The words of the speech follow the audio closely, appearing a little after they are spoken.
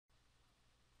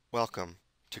Welcome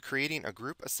to creating a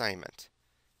group assignment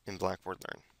in Blackboard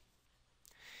Learn.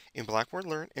 In Blackboard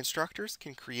Learn, instructors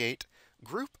can create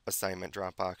group assignment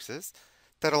drop boxes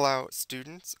that allow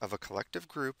students of a collective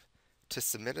group to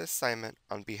submit an assignment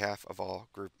on behalf of all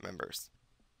group members.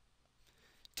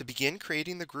 To begin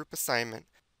creating the group assignment,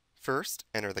 first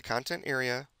enter the content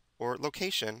area or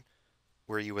location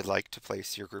where you would like to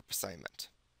place your group assignment.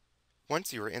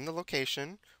 Once you are in the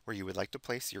location where you would like to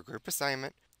place your group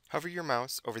assignment, hover your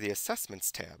mouse over the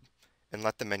Assessments tab and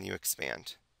let the menu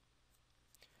expand.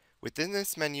 Within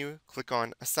this menu, click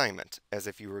on Assignment as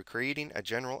if you were creating a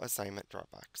general assignment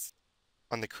Dropbox.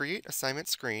 On the Create Assignment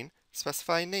screen,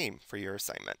 specify a name for your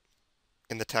assignment.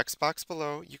 In the text box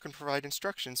below, you can provide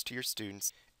instructions to your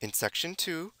students. In Section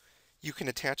 2, you can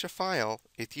attach a file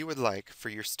if you would like for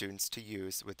your students to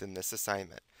use within this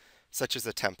assignment, such as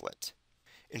a template.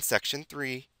 In Section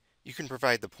 3, you can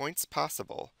provide the points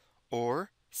possible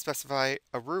or specify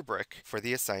a rubric for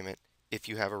the assignment if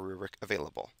you have a rubric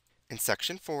available. In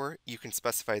Section 4, you can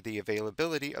specify the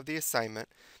availability of the assignment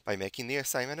by making the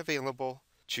assignment available,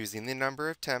 choosing the number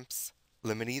of attempts,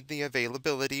 limiting the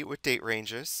availability with date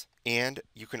ranges, and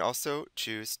you can also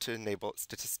choose to enable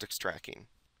statistics tracking.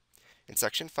 In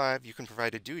Section 5, you can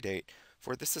provide a due date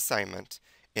for this assignment,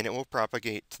 and it will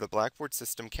propagate to the Blackboard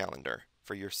system calendar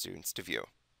for your students to view.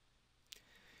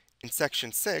 In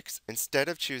Section 6, instead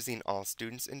of choosing all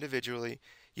students individually,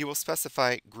 you will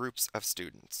specify groups of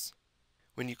students.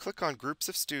 When you click on Groups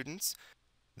of Students,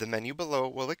 the menu below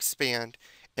will expand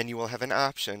and you will have an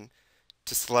option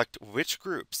to select which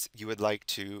groups you would like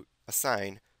to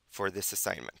assign for this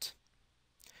assignment.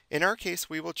 In our case,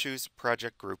 we will choose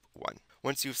Project Group 1.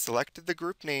 Once you've selected the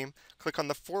group name, click on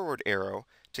the forward arrow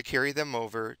to carry them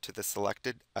over to the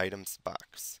Selected Items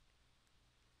box.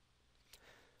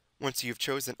 Once you've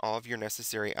chosen all of your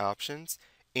necessary options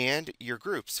and your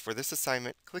groups for this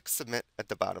assignment, click Submit at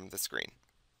the bottom of the screen.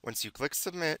 Once you click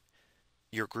Submit,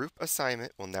 your group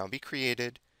assignment will now be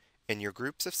created and your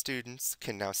groups of students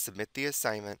can now submit the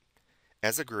assignment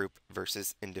as a group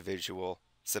versus individual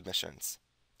submissions.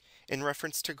 In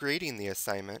reference to grading the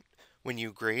assignment, when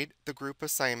you grade the group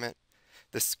assignment,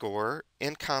 the score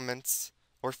and comments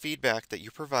or feedback that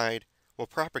you provide will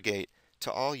propagate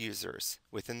to all users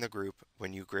within the group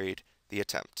when you grade the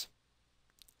attempt.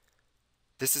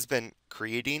 This has been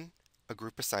creating a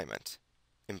group assignment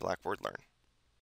in Blackboard Learn.